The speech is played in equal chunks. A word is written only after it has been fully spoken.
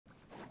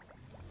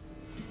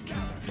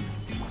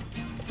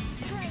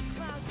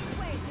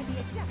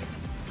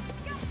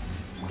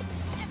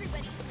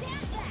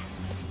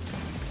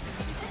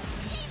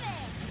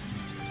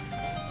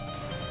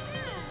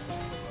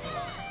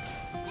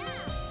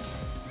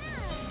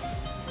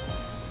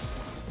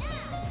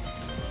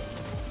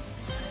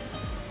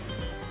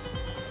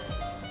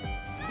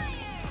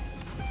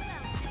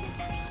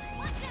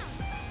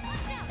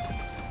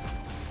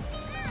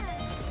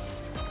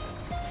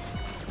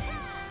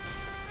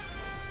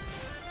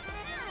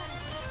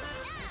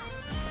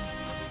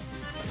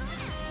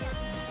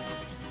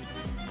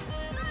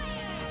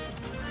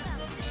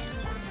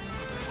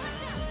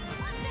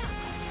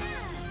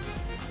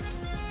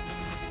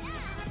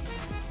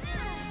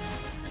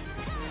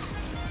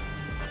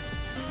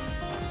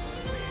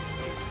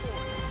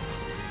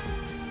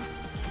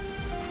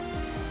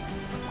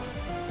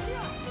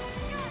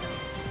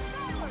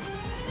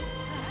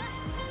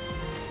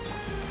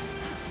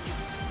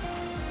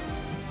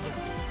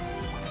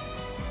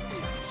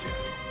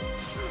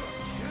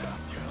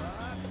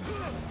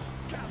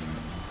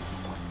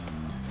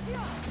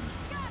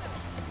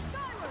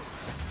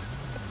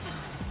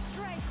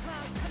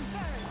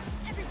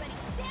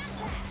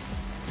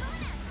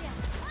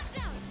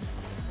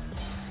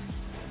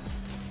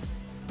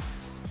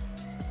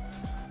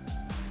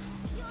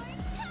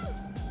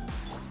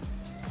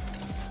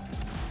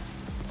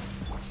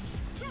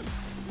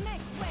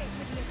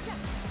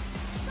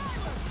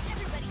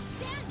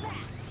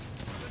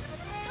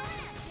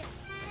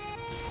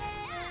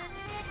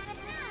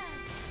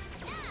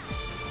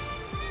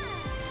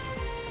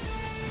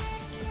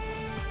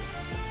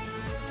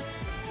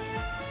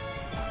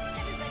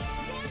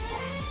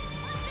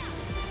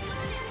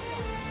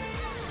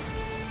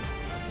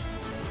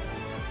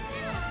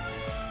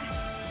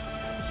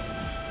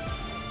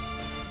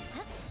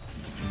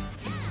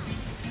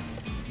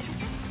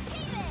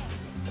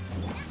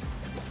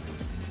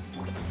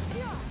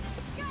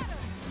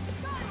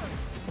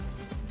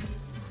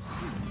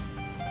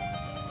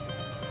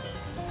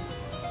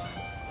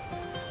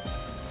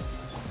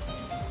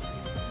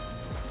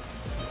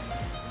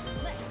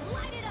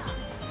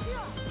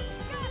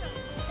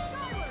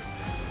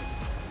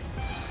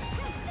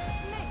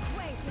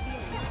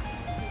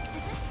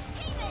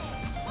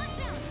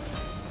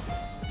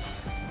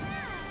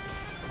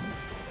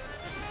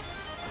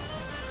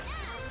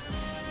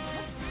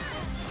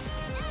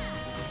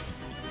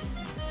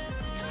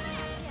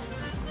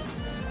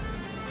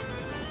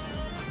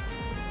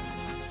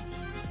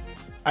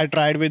I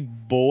tried with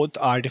both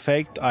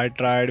artifact. I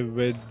tried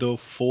with the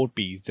 4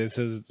 piece. This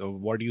is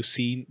what you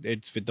see.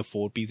 It's with the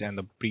 4 piece and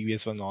the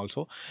previous one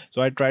also.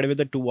 So I tried with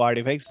the two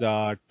artifacts,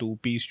 the 2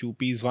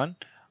 piece one,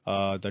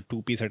 the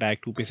 2 piece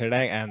attack, 2 piece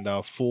attack, and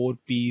the 4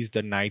 piece,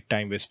 the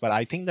nighttime whisper.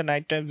 I think the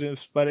nighttime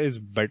whisper is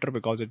better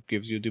because it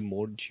gives you the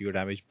more geo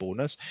damage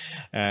bonus.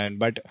 And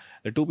but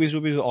the 2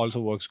 piece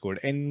also works good.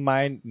 In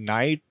my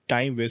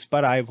nighttime whisper,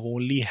 I've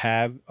only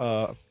have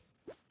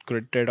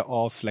crit rate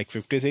of like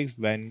 56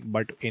 when,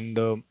 but in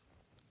the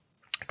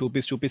 2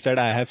 piece set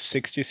I have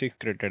 66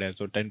 crit rate,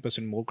 so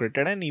 10% more crit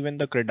rate, and even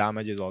the crit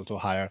damage is also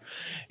higher.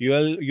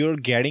 You're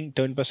getting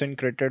 10%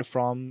 crit rate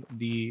from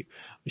the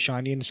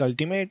Xianyun's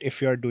ultimate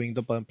if you are doing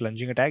the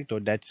plunging attack, so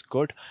that's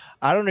good.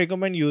 I don't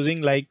recommend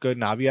using like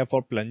Navia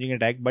for plunging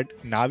attack, but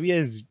Navia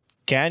is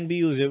can be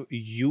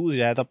used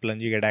as a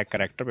plunging attack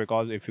character,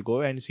 because if you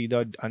go and see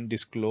the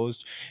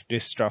undisclosed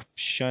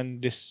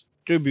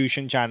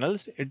distribution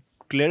channels, it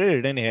clearly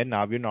written here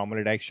Navia normal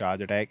attack,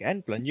 charge attack,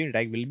 and plunging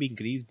attack will be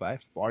increased by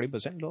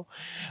 40% low.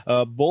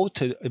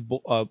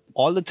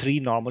 All the three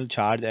normal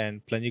charge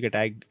and plunging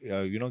attack,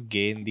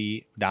 gain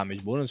the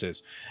damage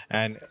bonuses.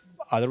 And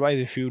otherwise,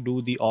 if you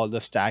do the all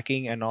the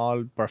stacking and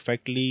all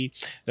perfectly,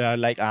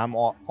 like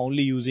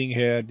only using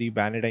here the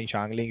Bandit and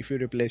Shangling. If you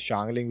replace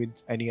Shangling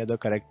with any other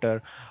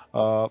character,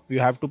 you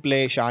have to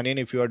play Shanyan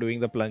if you are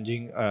doing the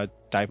plunging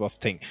type of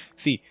thing.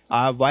 See,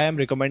 why I'm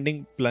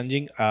recommending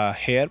plunging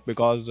here,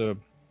 because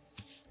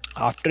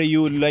after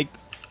you like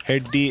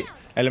hit the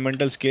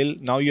elemental skill,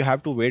 now you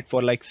have to wait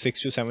for like 6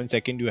 to 7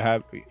 seconds. You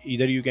have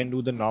either you can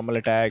do the normal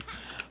attack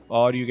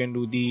or you can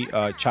do the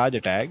charge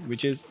attack,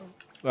 which is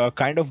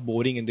kind of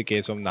boring in the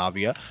case of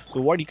Navia.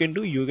 So what you can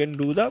do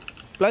the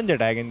plunge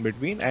attack in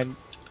between, and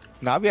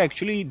Navi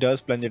actually does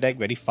plunge attack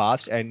very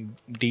fast and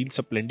deals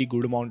a plenty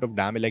good amount of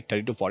damage, like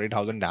 30 to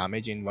 40,000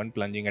 damage in one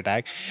plunging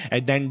attack,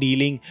 and then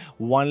dealing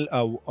 1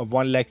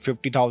 lakh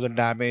 50,000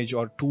 damage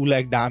or 2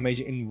 lakh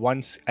damage in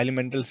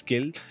elemental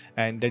skill,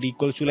 and that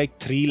equals to like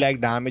 3 lakh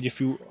damage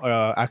if you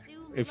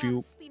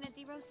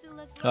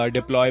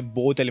deploy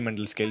both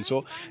elemental skills.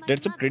 So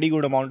that's a pretty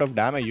good amount of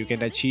damage. You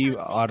can achieve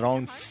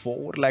around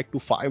 4 lakh to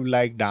 5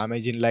 lakh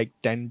damage in like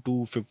 10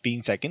 to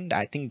 15 seconds.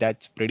 I think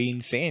that's pretty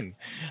insane.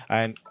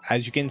 And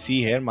as you can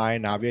see here, my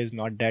Navia is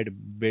not that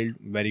build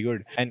very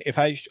good. And if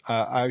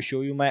I'll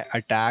show you my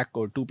attack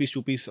or 2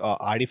 piece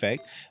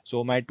artifact.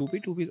 So my 2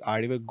 piece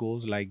artifact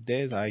goes like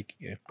this. I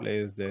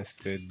replace this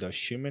with the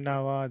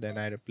Shimenawa, then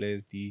I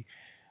replace the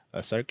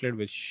circlet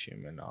with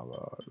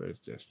Shimenawa. Where is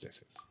this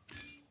is.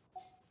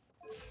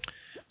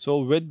 So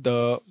with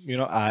the,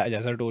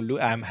 as I told you,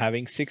 I'm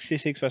having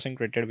 66%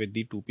 crit rate with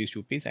the 2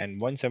 piece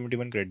and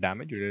 171 crit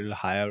damage, a little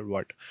higher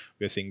what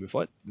we were seeing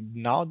before.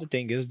 Now the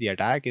thing is the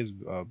attack is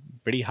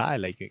pretty high,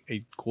 like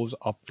it goes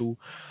up to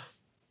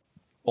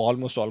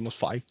almost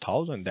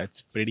 5,000. That's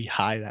pretty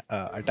high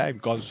attack,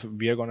 because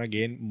we are gonna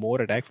gain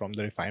more attack from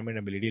the refinement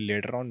ability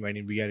later on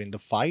when we are in the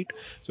fight.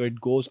 So it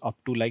goes up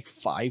to like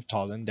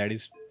 5,000. That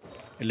is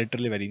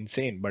literally very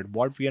insane. But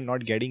what we are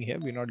not getting here,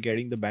 we're not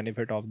getting the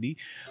benefit of the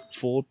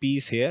 4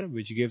 piece here,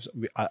 which gives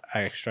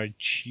extra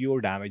geo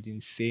damage,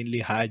 insanely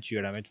high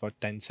geo damage for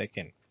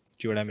 10-second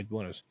geo damage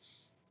bonus.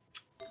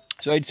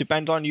 So it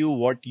depends on you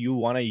what you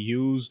want to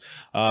use.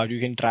 You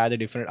can try the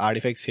different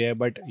artifacts here,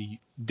 but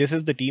this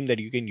is the team that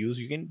you can use.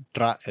 You can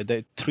try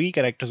the three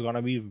characters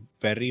gonna be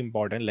very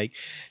important, like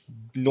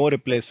no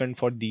replacement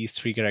for these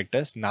three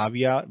characters: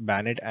 Navia,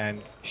 Bennett,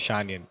 and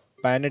Xianyun.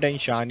 Bennett and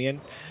Xianyun,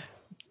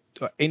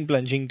 in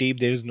plunging deep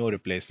there is no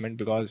replacement,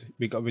 because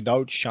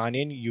without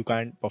Xianyun you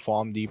can't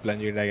perform the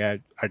plunging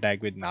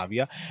attack with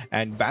Navia.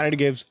 And Bennett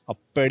gives a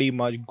pretty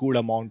much good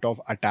amount of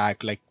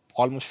attack, like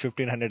almost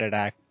 1500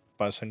 attack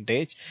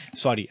percentage,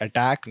 sorry,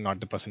 attack, not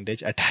the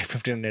percentage, attack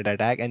 1500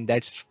 attack. And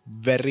that's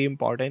very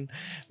important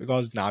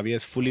because Navia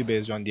is fully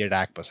based on the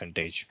attack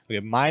percentage. Okay,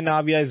 my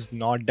Navia is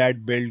not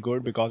that build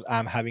good because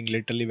I'm having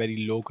literally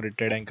very low crit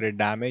rate and crit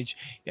damage,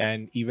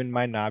 and even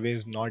my Navia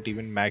is not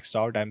even maxed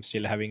out. I'm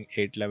still having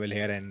 8 level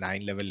here and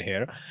 9 level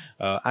here.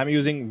 I'm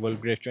using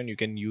Wolf Gravestone. You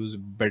can use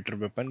better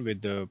weapon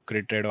with the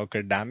crit rate or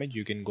crit damage.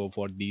 You can go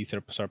for the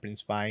Serpent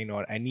Spine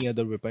or any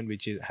other weapon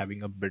which is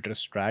having a better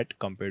strat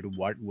compared to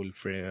what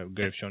Wolf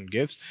Gravestone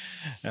gives.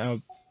 Uh,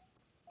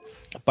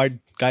 but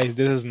guys,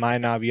 this is my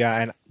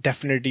Navia, and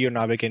definitely your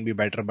Navia can be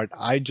better. But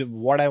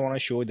what I want to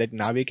show that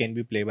Navia can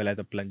be playable as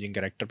a plunging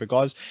character,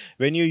 because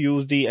when you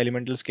use the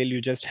elemental skill,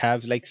 you just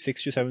have like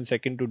 6 to 7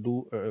 seconds to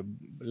do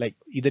like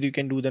either you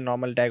can do the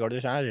normal attack or the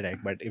charge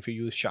attack. But if you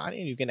use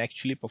Shani, you can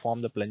actually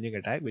perform the plunging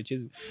attack, which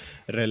is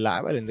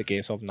reliable in the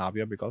case of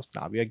Navia, because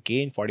Navia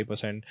gain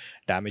 40%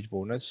 damage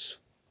bonus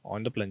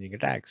on the plunging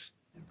attacks.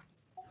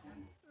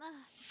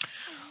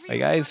 Hey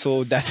guys,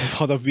 so that's it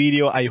for the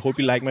video. I hope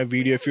you like my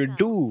video. If you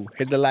do,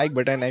 hit the like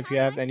button. If you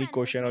have any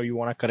question or you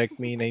want to correct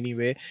me in any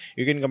way,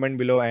 you can comment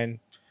below and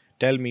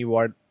tell me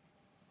what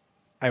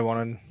I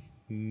want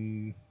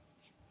to.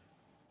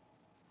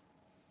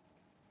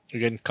 You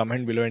can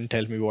comment below and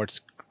tell me what's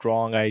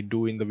wrong I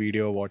do in the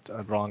video, what's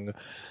wrong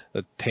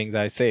the things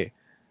I say.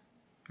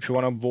 If you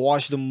want to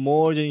watch the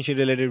more Genshin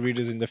related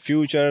videos in the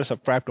future,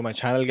 subscribe to my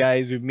channel,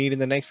 guys. We meet in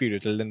the next video.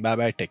 Till then, bye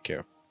bye. Take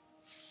care.